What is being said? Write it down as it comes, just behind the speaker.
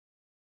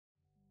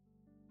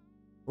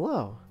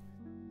Hello.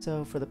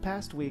 So for the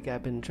past week,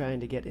 I've been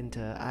trying to get into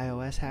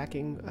iOS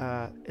hacking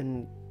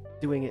and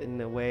doing it in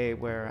a way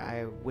where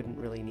I wouldn't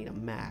really need a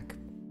Mac.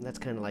 That's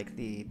kind of like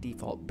the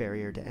default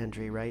barrier to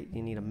entry, right?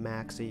 You need a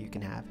Mac so you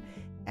can have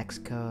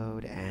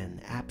Xcode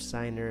and App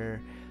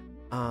Signer.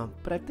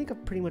 But I think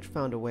I've pretty much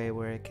found a way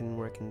where it can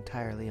work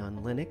entirely on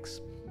Linux.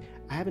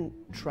 I haven't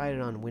tried it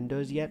on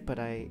Windows yet, but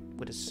I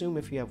would assume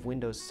if you have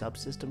Windows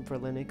subsystem for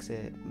Linux,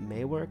 it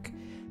may work.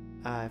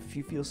 If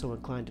you feel so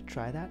inclined to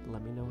try that,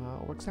 let me know how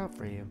it works out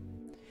for you.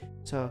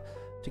 So,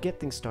 to get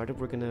things started,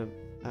 we're going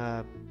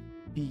to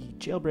be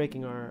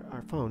jailbreaking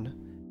our phone,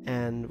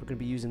 and we're going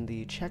to be using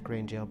the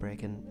checkra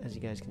jailbreak, and as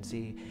you guys can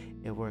see,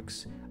 it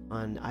works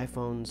on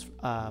iPhones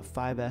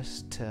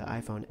 5S to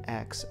iPhone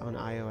X on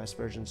iOS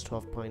versions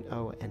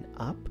 12.0 and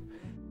up.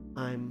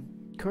 I'm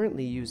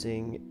currently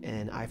using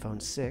an iPhone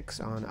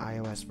 6 on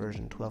iOS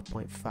version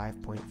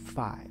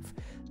 12.5.5,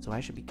 so I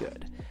should be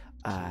good.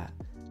 I'm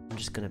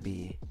just going to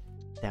be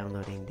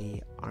downloading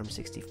the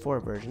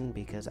ARM64 version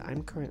because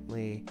I'm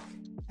currently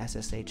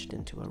SSH'd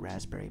into a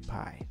Raspberry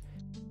Pi,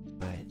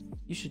 but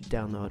you should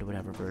download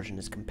whatever version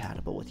is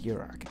compatible with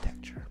your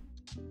architecture.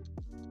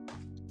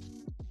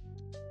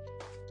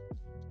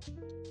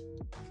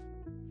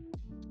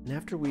 And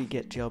after we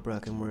get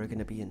jailbroken, we're going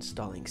to be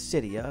installing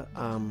Cydia.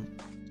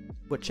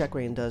 What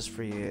checkra does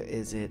for you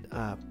is it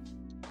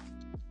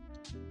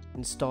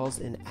installs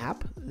an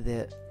app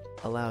that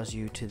allows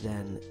you to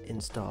then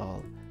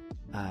install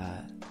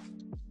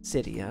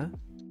Cydia,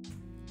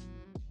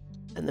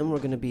 and then we're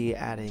going to be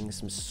adding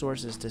some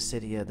sources to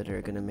Cydia that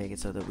are going to make it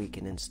so that we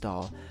can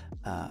install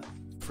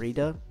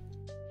Frida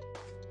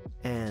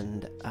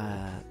and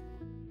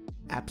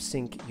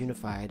AppSync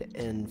Unified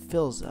and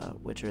Filza,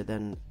 which are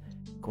then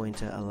going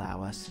to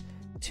allow us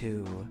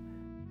to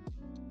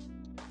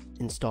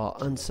install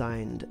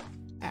unsigned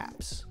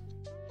apps.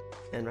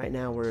 And right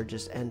now we're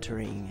just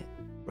entering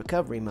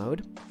recovery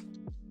mode,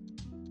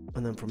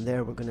 and then from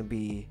there we're going to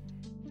be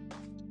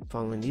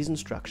following these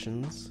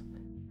instructions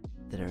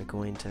that are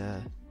going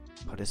to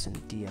put us in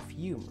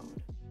DFU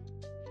mode.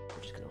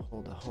 We're just going to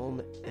hold the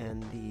home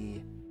and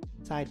the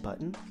side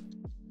button,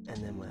 and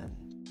then we're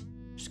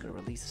just going to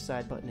release the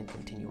side button and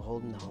continue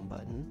holding the home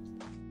button.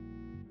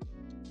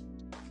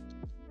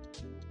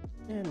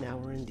 And now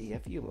we're in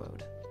DFU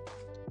mode.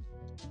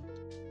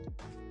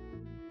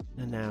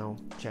 And now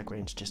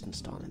checkra just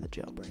installing the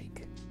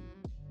jailbreak.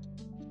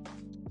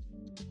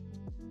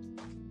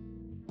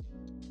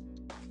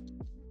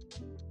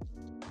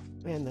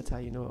 And that's how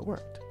you know it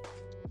worked.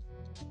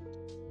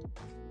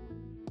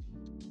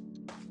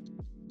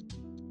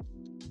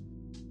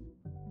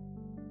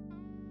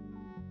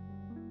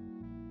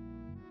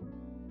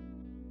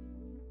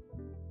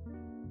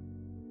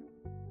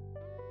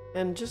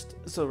 And just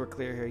so we're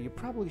clear here, you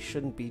probably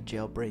shouldn't be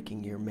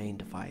jailbreaking your main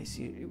device.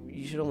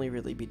 You should only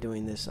really be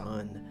doing this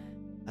on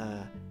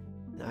an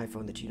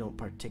iPhone that you don't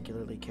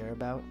particularly care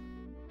about.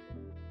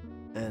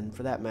 And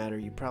for that matter,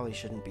 you probably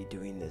shouldn't be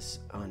doing this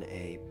on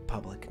a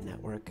public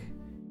network.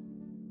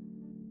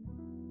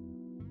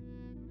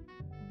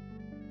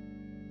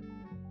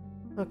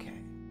 Okay.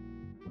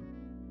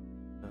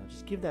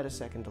 Just give that a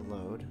second to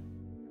load.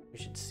 You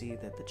should see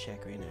that the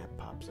checkra app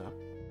pops up.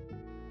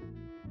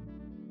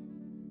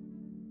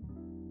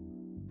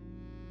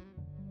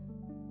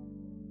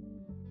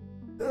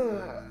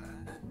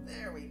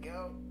 There we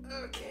go.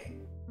 Okay.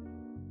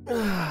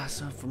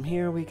 So from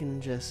here we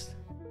can just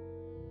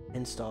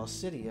install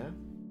Cydia.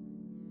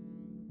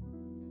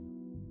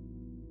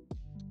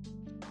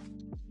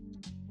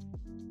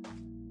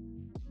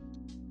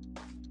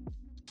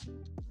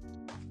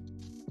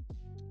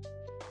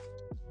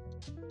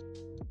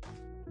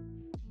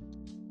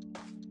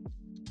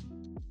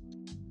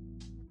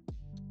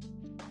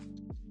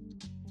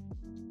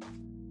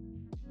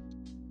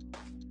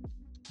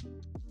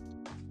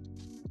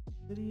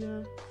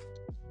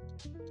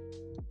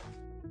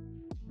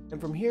 And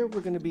from here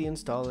we're going to be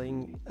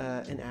installing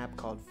an app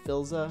called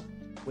Filza,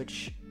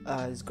 which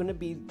is going to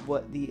be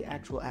what the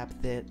actual app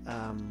that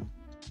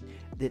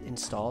that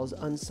installs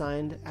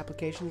unsigned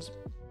applications,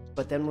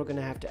 but then we're going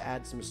to have to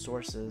add some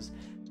sources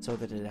so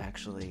that it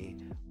actually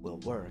will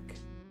work.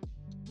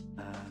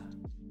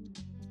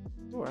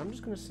 Or I'm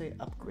just going to say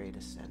upgrade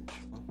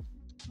essential.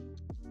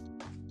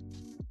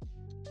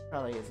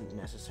 Probably isn't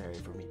necessary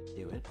for me to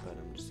do it, but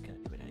I'm just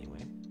going to do it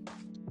anyway.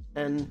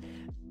 And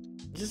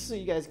just so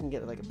you guys can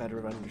get like a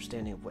better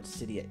understanding of what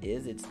Cydia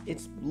is,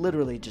 it's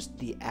literally just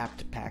the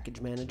apt package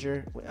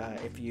manager.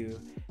 If you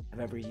have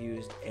ever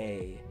used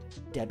a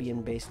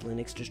Debian-based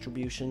Linux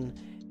distribution,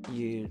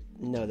 you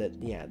know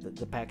that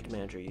the package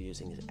manager you're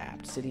using is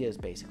apt. Cydia is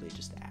basically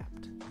just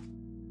apt.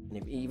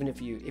 And even if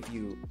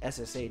you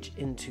SSH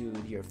into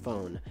your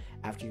phone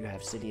after you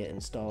have Cydia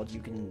installed,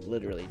 you can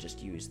literally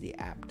just use the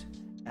apt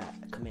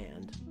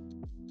command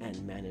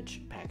and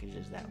manage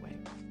packages that way.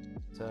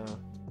 So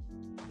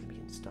I'm going to be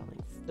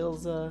installing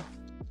Filza.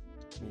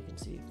 You can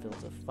see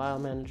Filza file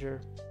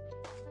manager.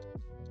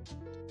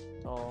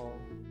 All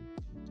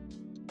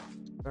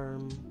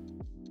firm.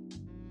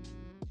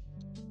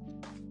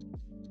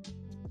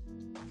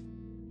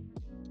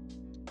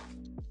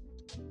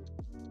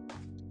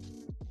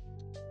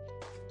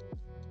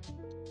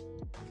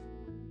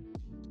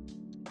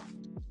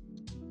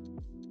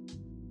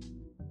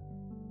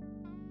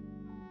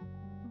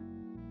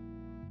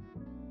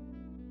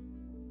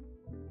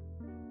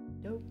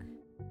 Doke.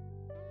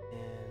 And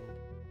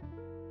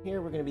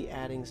here we're going to be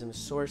adding some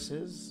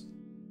sources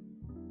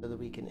so that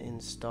we can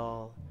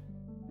install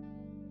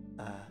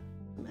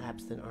some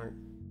apps that aren't...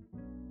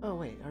 Oh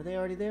wait, are they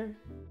already there?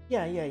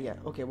 Yeah.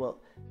 Okay,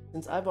 well,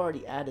 since I've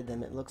already added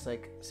them, it looks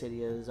like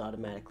Cydia is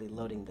automatically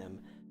loading them.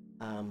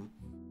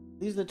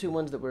 These are the two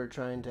ones that we're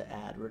trying to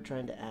add. We're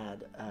trying to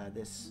add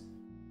this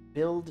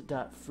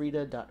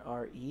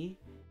build.frida.re,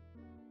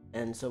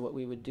 and so what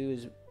we would do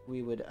is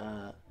we would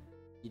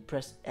you'd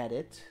press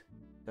edit,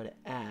 go to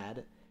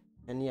add,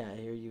 and yeah,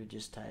 here you would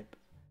just type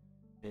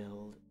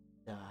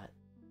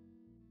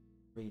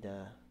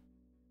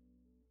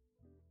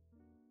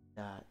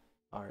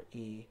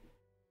build.frida.re.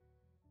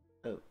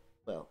 Oh,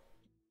 well,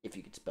 if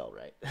you could spell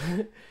right.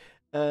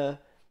 And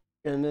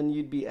then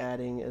you'd be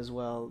adding as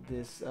well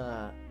this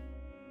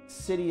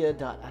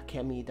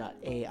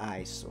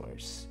Cydia.akemi.ai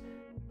source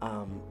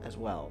as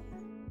well.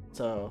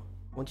 So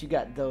once you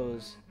got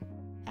those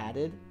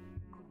added,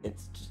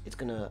 it's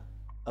gonna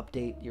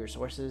update your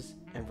sources,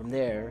 and from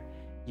there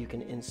you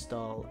can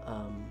install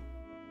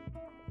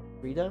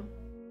Frida.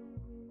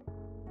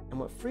 And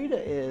what Frida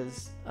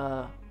is,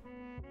 well,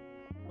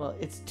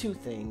 it's two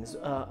things.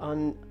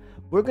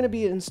 We're going to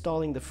be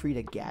installing the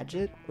Frida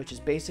gadget, which is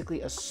basically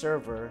a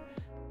server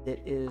that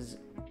is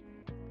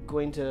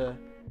going to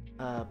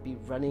be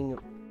running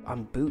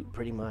on boot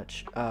pretty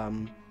much,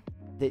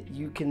 that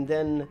you can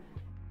then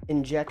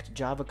inject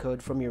Java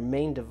code from your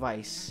main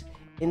device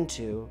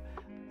into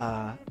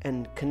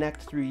and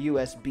connect through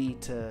USB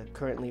to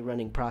currently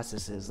running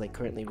processes, like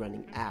currently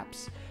running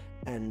apps,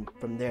 and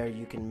from there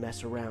you can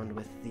mess around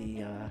with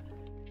the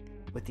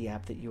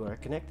app that you are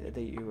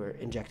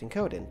injecting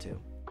code into.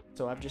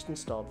 So I've just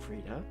installed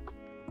Frida,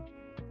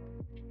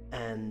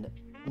 and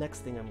next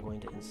thing I'm going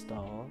to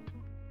install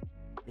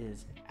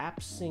is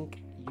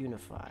AppSync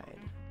Unified.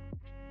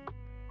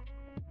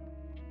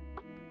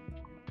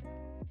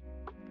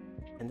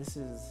 And this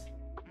is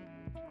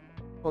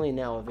only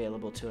now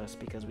available to us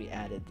because we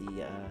added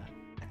the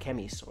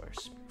Akemi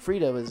source.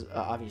 Frida was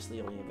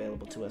obviously only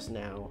available to us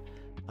now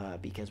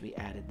because we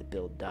added the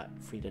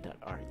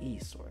build.frida.re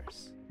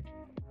source.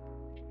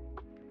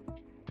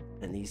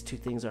 And these two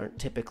things aren't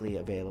typically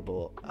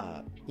available.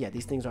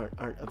 These things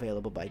aren't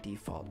available by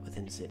default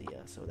within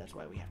Cydia, so that's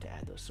why we have to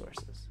add those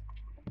sources.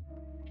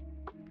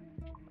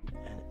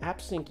 And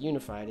AppSync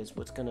Unified is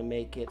what's going to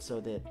make it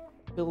so that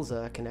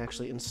Pilza can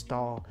actually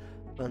install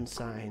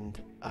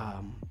unsigned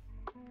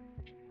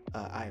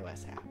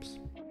iOS apps.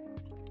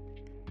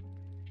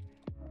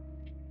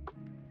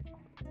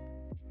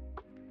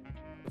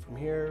 From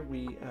here,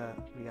 we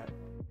got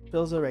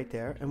Pilza right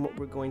there, and what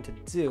we're going to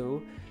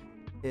do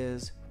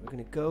is we're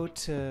going to go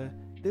to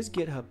this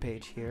GitHub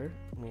page here.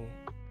 Let me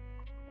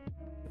see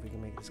if we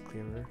can make this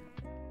clearer.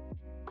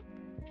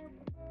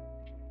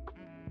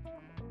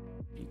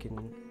 You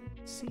can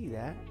see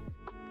that.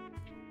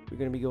 We're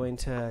going to be going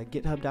to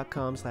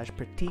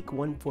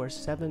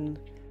github.com/pratik147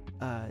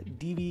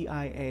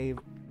 DVIA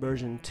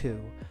version 2,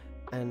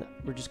 and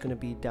we're just going to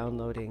be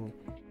downloading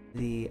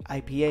the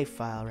IPA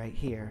file right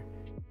here.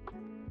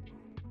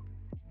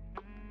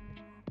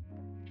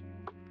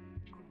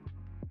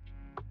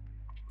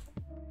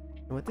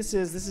 And what this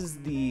is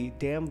the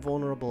damn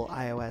vulnerable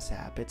iOS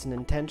app. It's an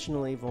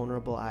intentionally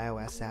vulnerable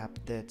iOS app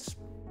that's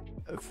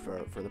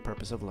for the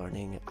purpose of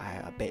learning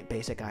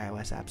basic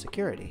iOS app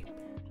security.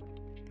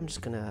 I'm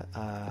just gonna,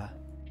 I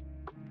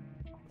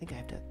think I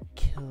have to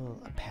kill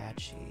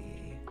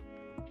Apache.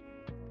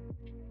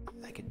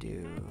 I could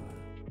do,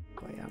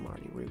 oh yeah, I'm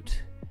already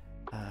root.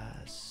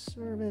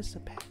 Service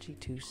Apache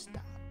 2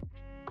 stop.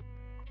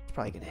 It's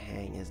probably gonna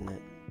hang, isn't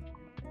it?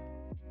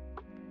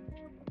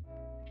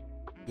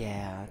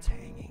 Yeah, it's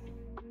hanging.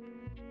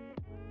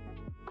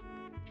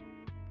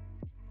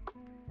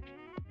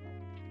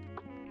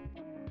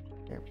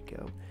 There we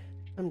go.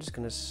 I'm just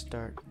gonna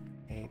start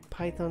a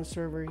Python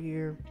server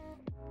here,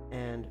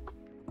 and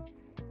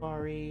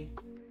Safari,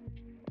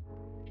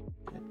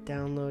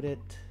 download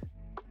it,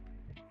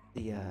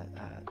 the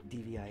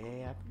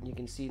DVIA app. You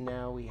can see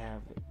now we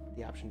have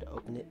the option to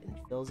open it in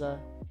Pilza.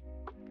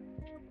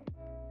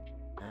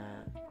 I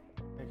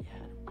already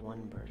had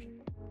one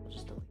version. We'll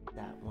just delete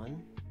that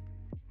one.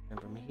 And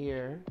from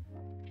here,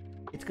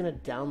 it's going to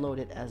download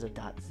it as a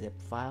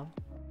 .zip file.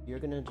 You're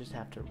going to just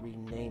have to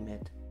rename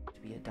it to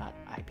be a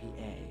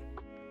 .ipa.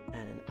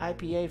 And an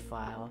IPA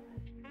file,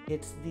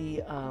 it's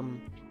the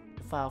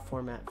file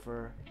format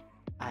for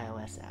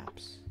iOS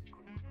apps.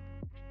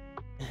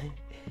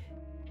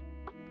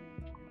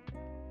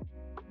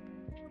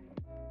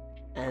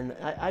 And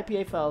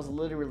IPA files,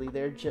 literally,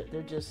 they're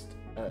just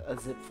a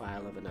zip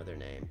file of another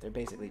name. They're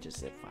basically just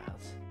zip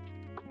files.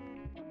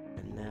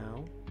 And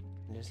now,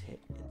 just hit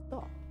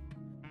install.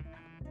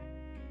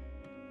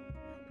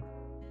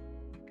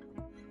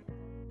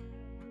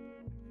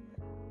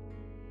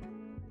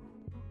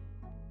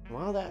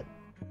 Now that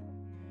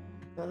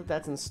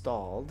that's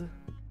installed,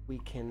 we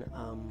can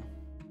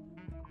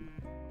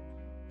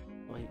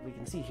we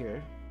can see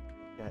here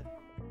that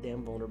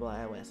damn vulnerable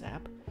iOS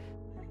app,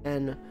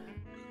 and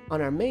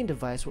on our main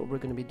device, what we're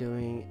going to be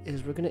doing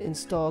is we're going to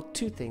install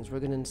two things. We're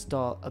going to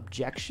install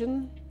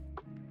Objection,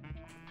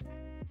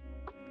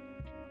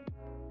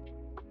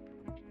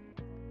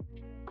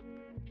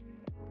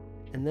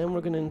 and then we're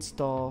going to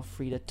install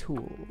Frida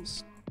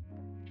Tools.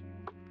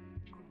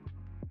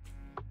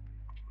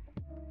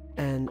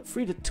 And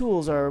Frida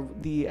Tools are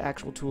the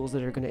actual tools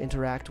that are going to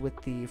interact with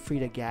the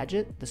Frida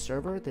gadget, the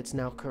server that's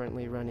now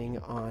currently running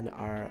on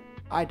our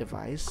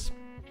iDevice.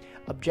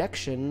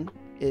 Objection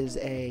is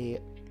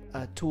a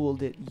tool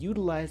that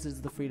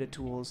utilizes the Frida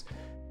tools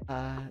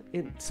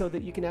so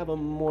that you can have a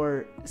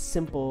more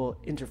simple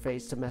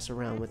interface to mess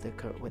around with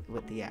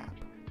the app.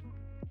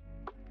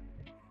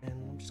 And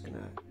I'm just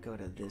gonna go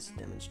to this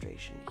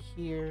demonstration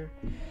here,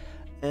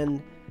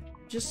 and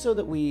just so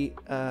that we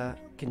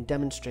can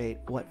demonstrate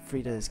what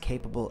Frida is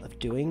capable of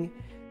doing,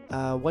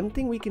 one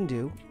thing we can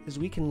do is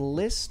we can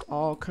list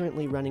all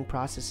currently running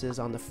processes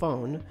on the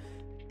phone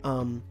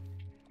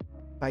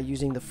by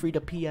using the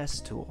Frida PS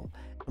tool.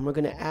 And we're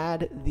going to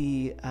add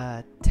the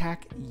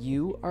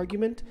TAC-U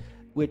argument,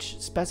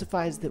 which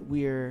specifies that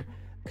we're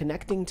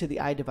connecting to the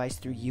iDevice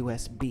through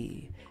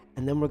USB.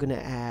 And then we're going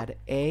to add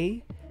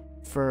A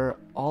for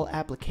all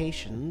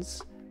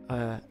applications,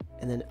 and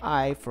then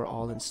I for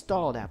all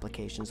installed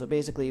applications. So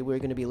basically, we're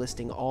going to be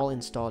listing all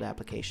installed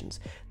applications.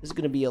 This is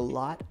going to be a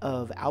lot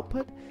of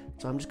output,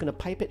 so I'm just going to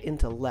pipe it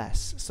into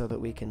less so that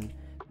we can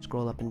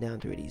scroll up and down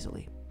through it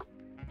easily.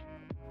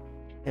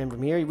 And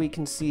from here, we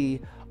can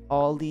see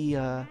all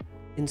the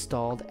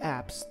installed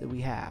apps that we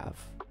have,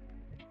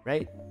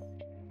 right?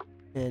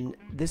 And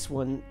this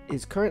one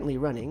is currently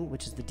running,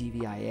 which is the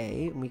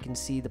DVIA, and we can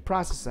see the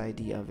process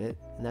ID of it,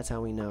 and that's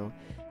how we know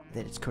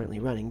that it's currently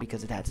running,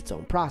 because it has its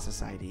own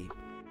process ID.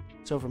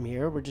 So from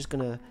here, we're just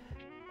going to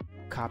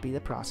copy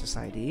the process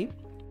ID,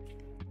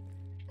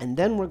 and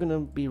then we're going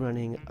to be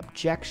running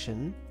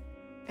Objection,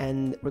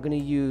 and we're going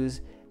to use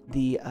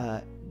the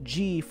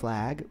G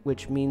flag,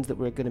 which means that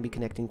we're going to be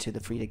connecting to the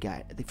Frida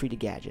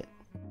gadget,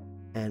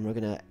 and we're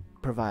going to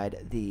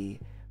provide the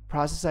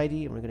process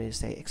ID, and we're going to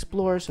say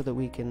explore so that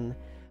we can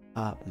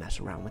mess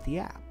around with the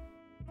app.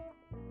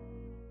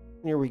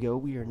 Here we go.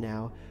 We are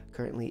now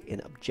currently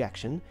in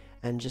Objection,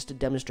 and just to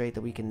demonstrate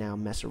that we can now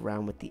mess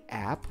around with the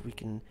app, we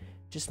can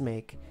just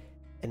make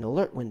an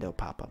alert window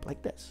pop up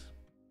like this.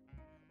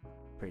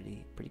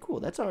 Pretty cool.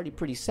 That's already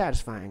pretty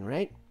satisfying,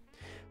 right?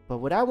 But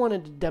what I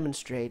wanted to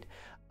demonstrate,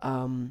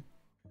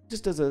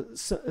 just as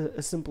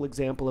a simple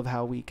example of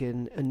how we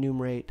can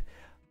enumerate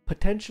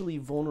potentially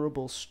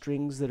vulnerable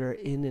strings that are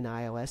in an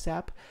iOS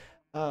app,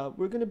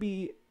 we're going to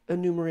be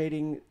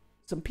enumerating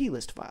some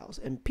plist files.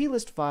 And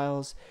plist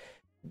files,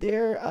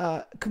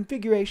 they're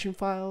configuration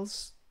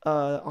files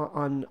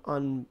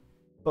on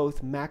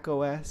both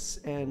macOS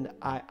and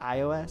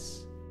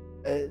iOS.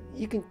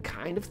 You can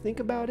kind of think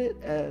about it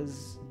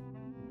as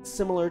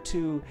similar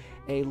to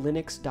a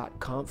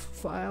linux.conf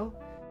file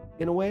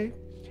in a way.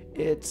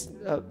 It's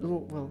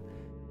well,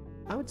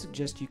 I would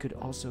suggest you could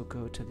also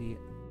go to the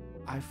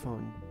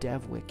iPhone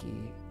dev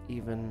wiki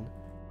even,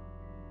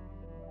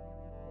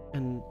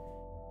 and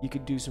you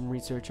could do some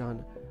research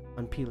on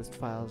plist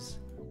files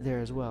there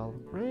as well,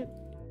 right?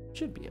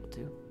 Should be able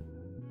to.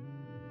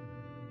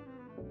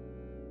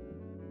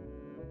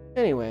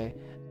 Anyway,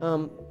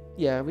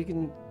 yeah, we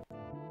can.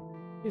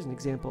 Here's an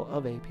example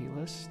of a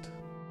plist.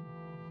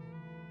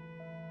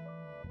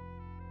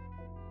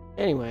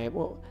 Anyway,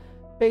 well,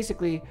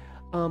 basically,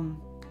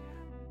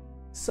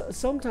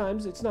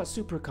 sometimes it's not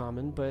super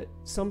common, but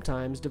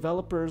sometimes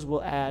developers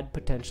will add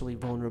potentially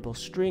vulnerable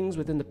strings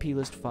within the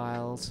plist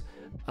files.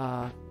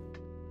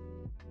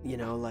 You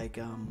know, like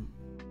an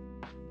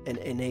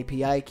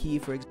API key,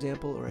 for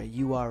example, or a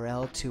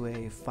URL to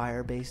a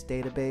Firebase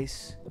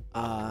database.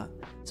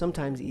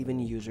 Sometimes even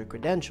user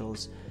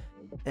credentials.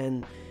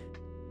 And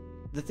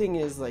the thing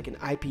is, like an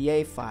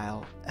IPA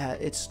file,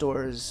 it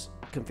stores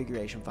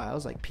configuration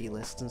files like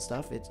plist and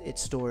stuff. It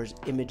stores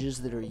images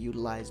that are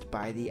utilized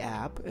by the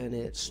app, and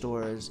it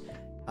stores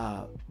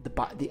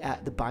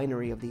the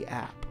binary of the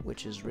app,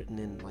 which is written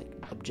in like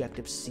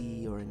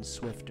Objective-C or in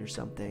Swift or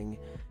something.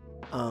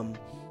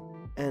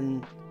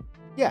 And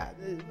yeah,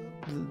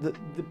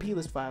 the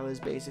plist file is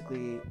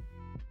basically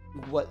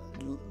what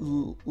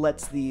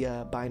lets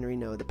the binary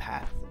know the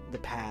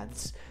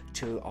paths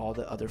to all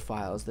the other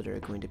files that are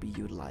going to be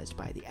utilized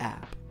by the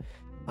app.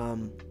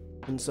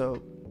 And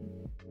so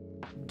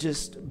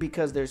just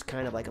because there's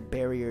kind of like a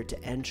barrier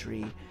to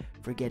entry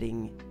for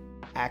getting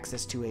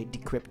access to a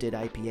decrypted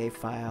IPA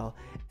file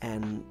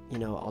and, you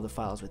know, all the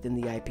files within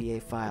the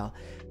IPA file,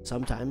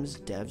 sometimes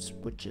devs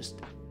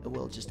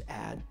will just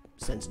add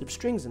sensitive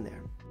strings in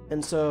there.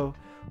 And so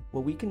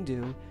what we can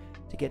do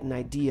to get an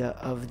idea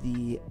of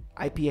the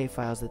IPA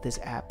files that this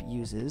app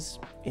uses,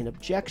 in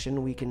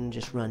Objection, we can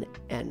just run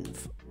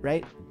env,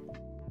 right?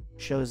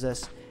 Shows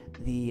us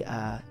the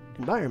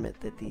environment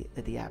that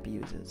the app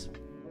uses.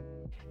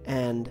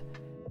 And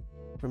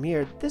from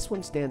here, this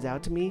one stands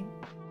out to me.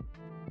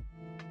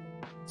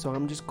 So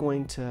I'm just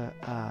going to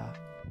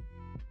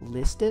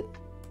list it.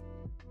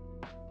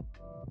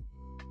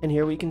 And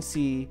here we can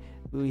see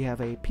we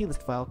have a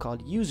plist file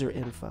called user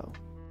info.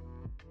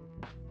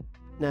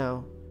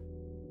 Now,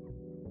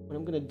 what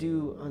I'm going to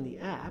do on the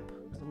app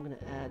is I'm going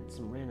to add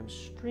some random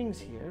strings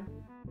here.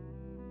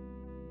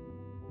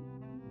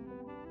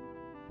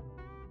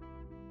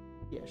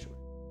 Yeah, sure.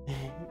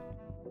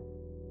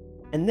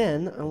 And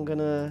then I'm going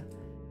to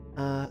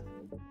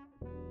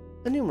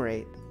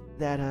enumerate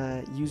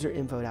that user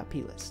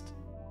info.plist.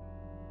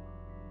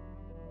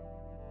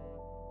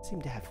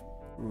 Seem to have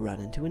run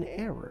into an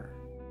error.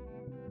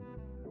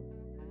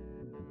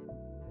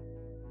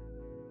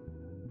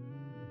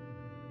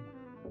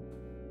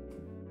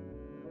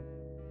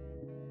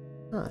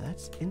 Huh,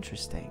 that's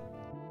interesting.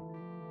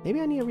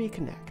 Maybe I need to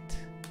reconnect.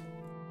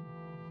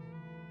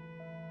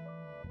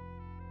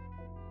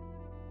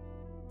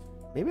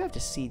 Maybe I have to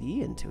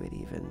CD into it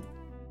even.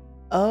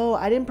 Oh,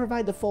 I didn't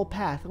provide the full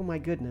path. Oh my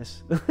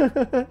goodness.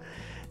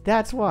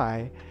 That's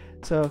why.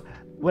 So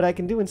what I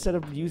can do instead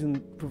of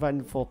providing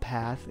the full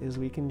path is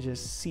we can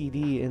just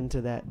CD into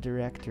that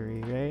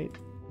directory, right?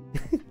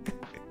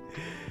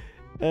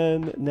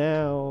 And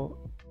now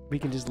we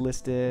can just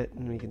list it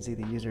and we can see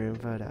the user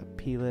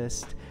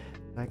info.plist.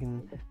 I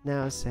can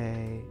now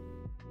say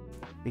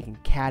we can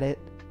cat it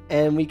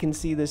and we can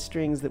see the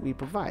strings that we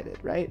provided,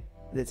 right?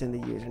 That's in the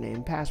username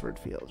and password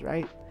fields,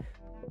 right?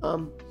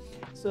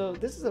 So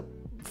this is a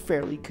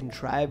fairly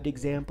contrived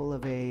example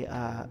of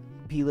a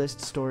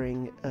plist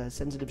storing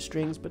sensitive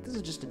strings, but this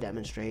is just to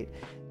demonstrate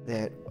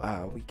that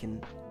we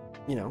can,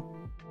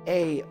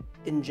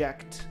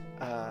 inject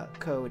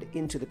code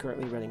into the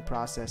currently running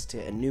process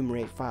to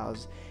enumerate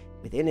files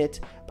within it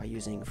by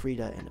using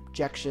Frida and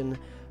objection,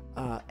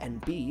 and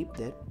B,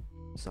 that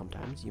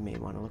sometimes you may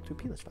want to look through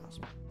plist files.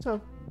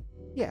 So,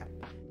 yeah,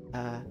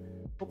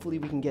 hopefully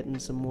we can get in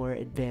some more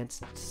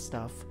advanced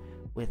stuff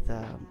with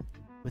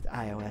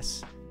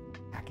iOS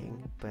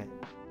hacking, but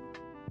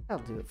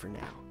that'll do it for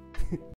now.